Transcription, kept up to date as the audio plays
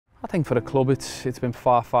I think for the club it's been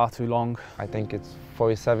far too long. I think it's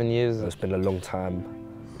 47 years. It's been a long time.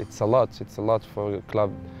 It's a lot for a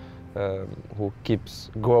club who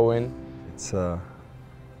keeps growing. It's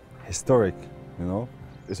historic, you know.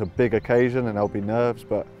 It's a big occasion and there'll be nerves,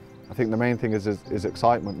 but I think the main thing is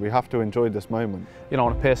excitement. We have to enjoy this moment. You know,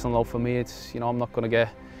 on a personal note for me, it's, you know, I'm not going to get,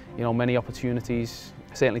 you know, many opportunities,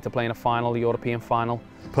 certainly to play in a final, the European final.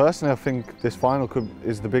 Personally, I think this final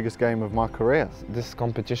is the biggest game of my career. This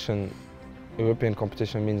competition, European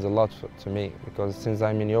competition, means a lot to me, because since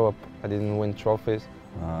I'm in Europe, I didn't win trophies.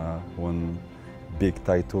 Won big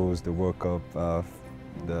titles, the World Cup,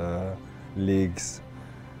 the leagues,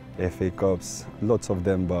 FA Cups, lots of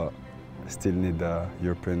them, but still need the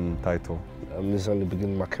European title. This is only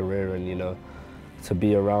beginning my career, and you know, to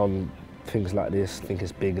be around things like this, I think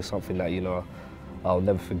it's big. It's something that, you know, I'll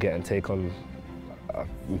never forget and take on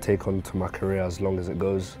to my career as long as it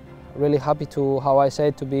goes. Really happy to, how I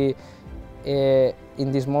said, to be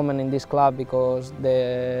in this moment in this club, because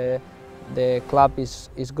the club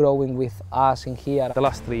is growing with us in here. The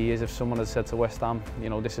last 3 years, if someone had said to West Ham, you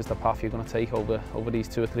know, this is the path you're going to take over these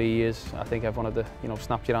 2 or 3 years, I think everyone had, you know,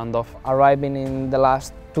 snapped your hand off. Arriving in the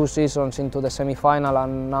last 2 seasons into the semi-final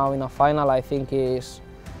and now in a final, I think is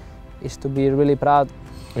to be really proud.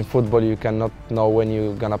 In football, you cannot know when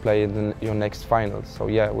you're going to play in your next final. So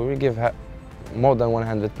yeah, we will give more than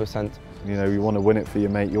 100%. You know, you want to win it for your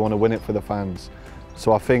mate, you want to win it for the fans.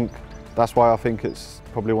 So I think that's why I think it's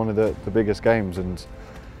probably one of the biggest games, and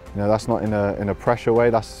you know, that's not in a pressure way,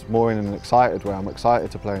 that's more in an excited way. I'm excited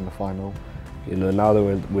to play in the final. You know, now that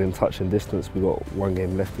we're in touch and distance, we've got 1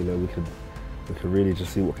 game left, you know, we could really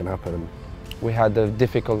just see what can happen. We had a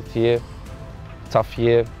difficult year, tough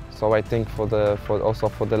year, so I think also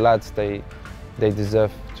for the lads, they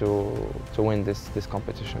deserve to win this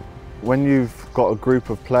competition. When you've got a group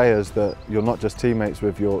of players that you're not just teammates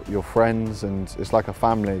with, you're friends, and it's like a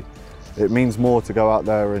family, it means more to go out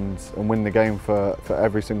there and win the game for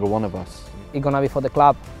every single one of us. It's gonna be for the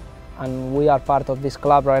club, and we are part of this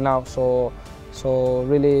club right now, so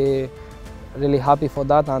really happy for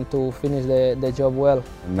that and to finish the job well.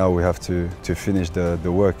 Now we have to finish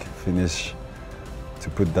the work, to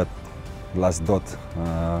put that last dot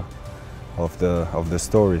of the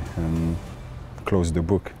story and close the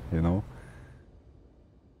book, you know.